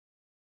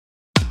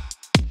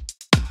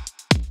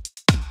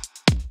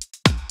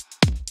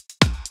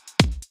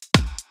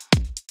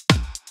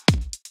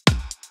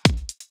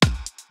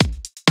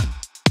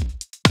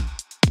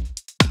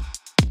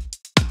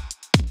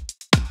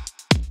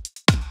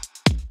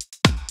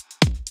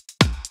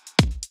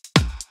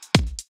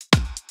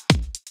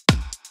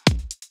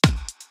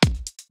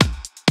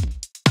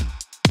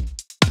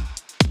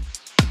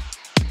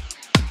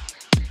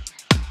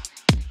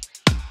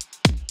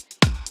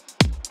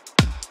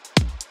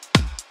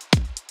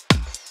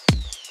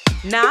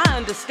Now I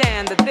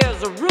understand that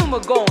there's a rumor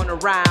going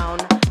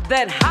around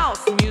that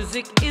house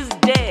music is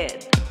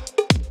dead.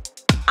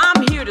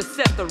 I'm here to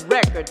set the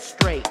record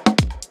straight.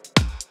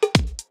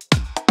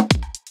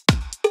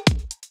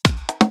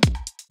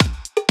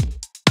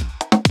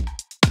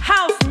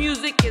 House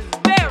music is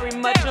very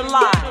much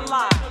alive.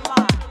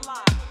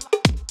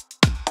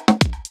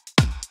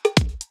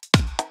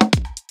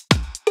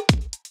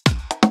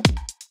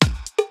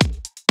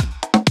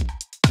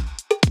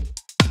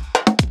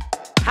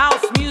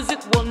 House music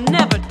will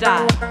never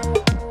die.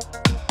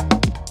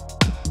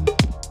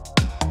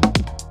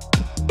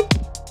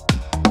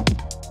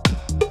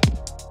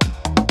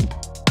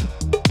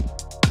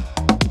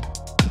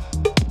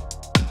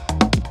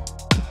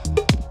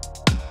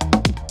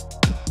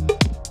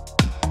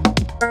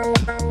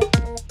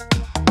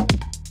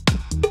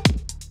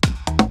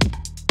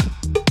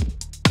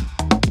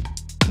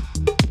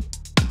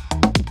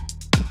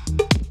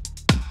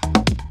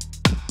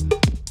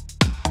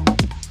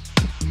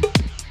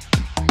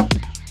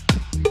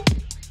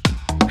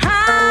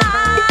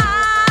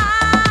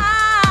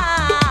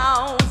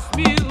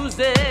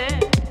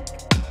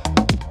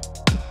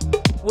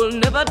 Will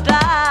never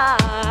die.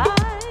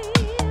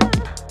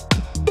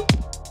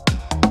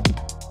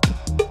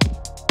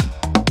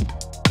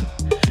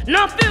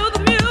 Now feel the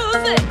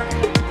music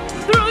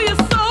through your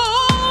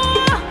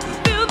soul.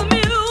 Feel the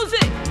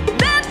music,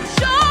 let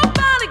your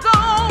body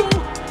go.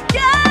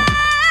 Yeah.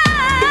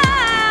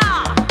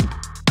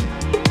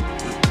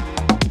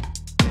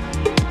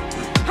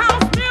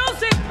 House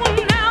music will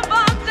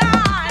never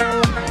die.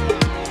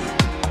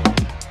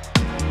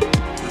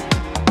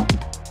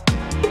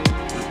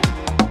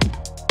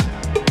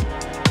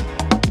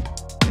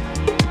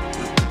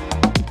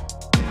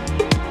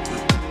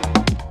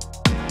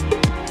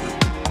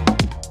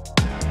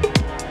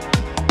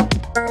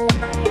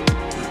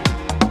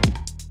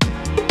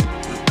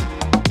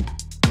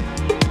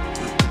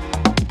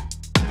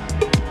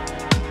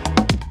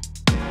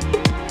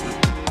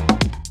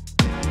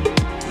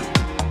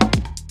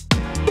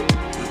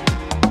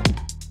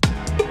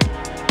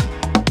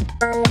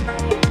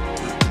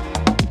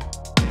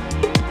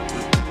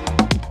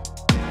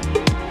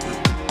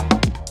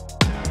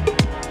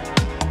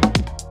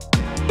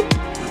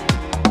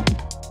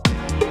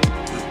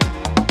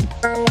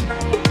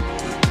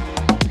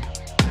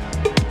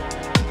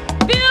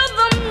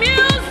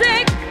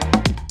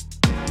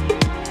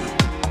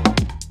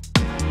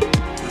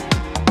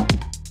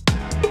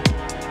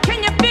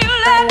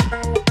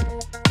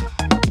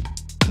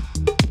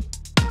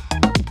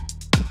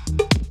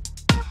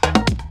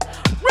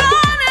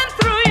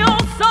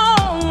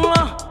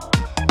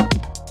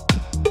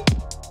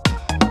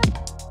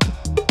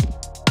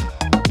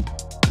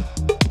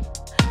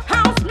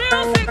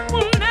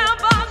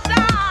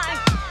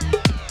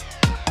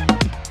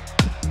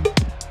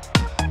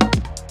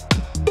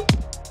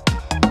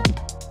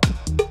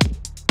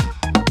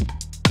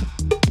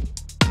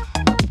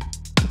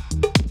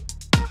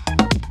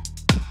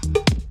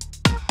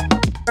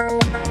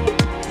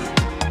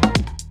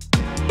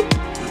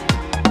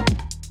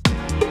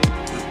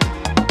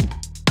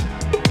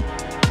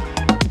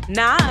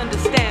 Now I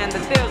understand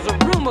that there's a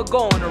rumor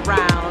going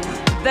around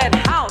that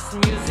house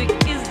music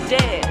is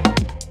dead.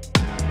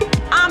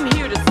 I'm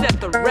here to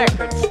set the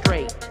record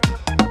straight.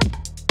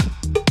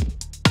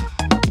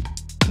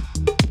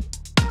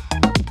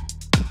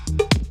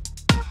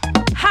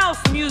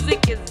 House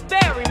music is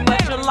very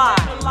much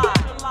alive.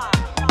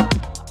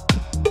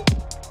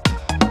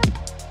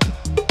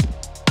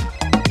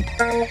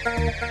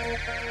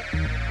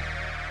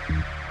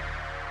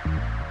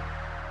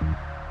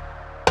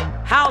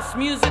 House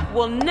music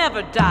will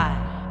never die.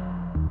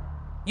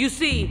 You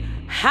see,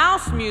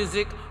 house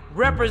music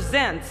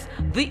represents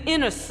the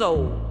inner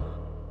soul,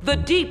 the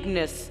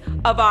deepness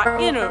of our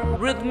inner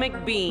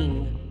rhythmic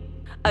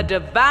being, a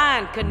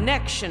divine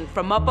connection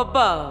from up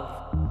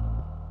above.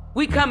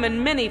 We come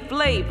in many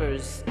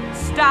flavors,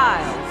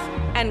 styles,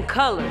 and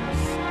colors,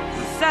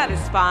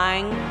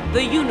 satisfying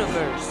the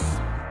universe.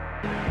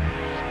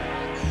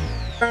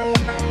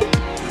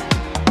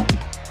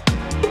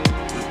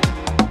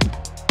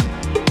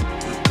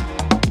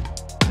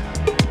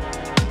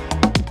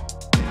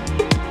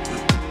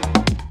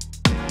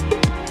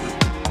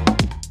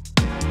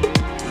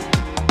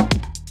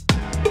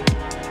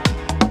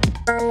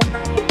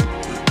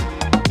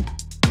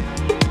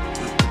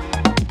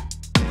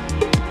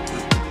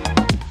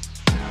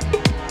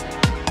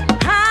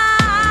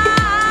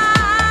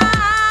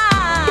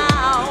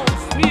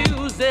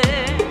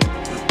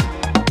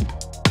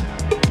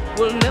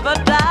 Will never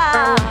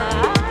die.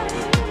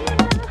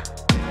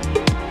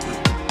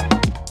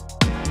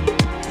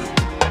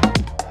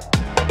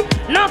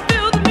 Now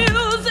feel the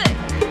music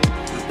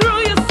through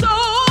your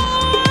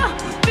soul.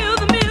 Feel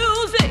the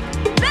music,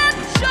 let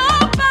your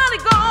body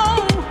go.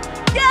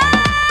 Yeah.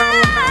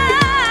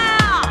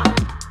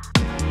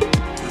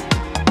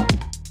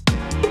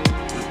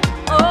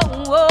 Oh,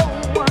 oh.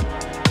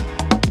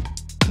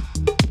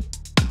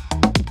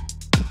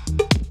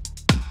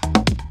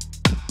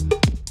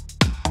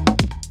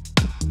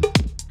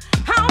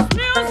 House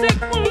music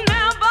will never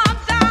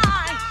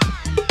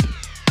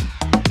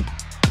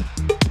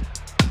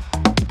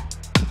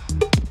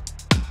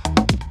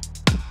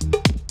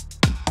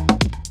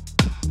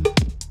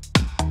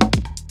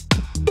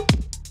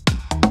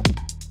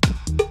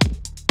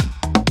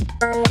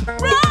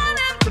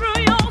running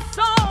through your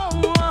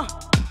soul.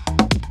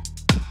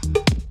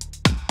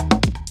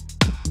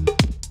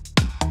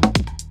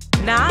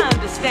 Now I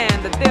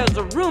understand that there's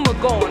a rumor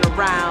going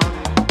around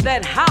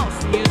that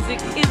house music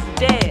is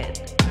dead.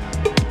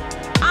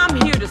 I'm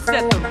here to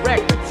set the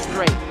record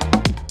straight.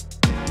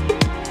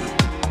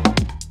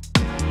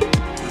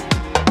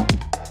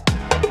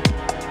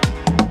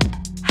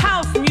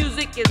 House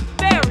music is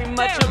very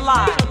much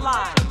alive.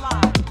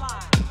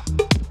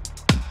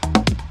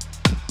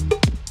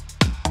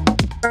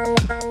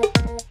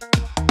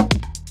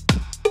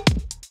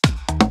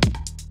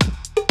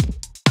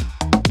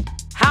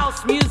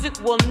 House music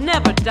will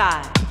never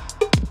die.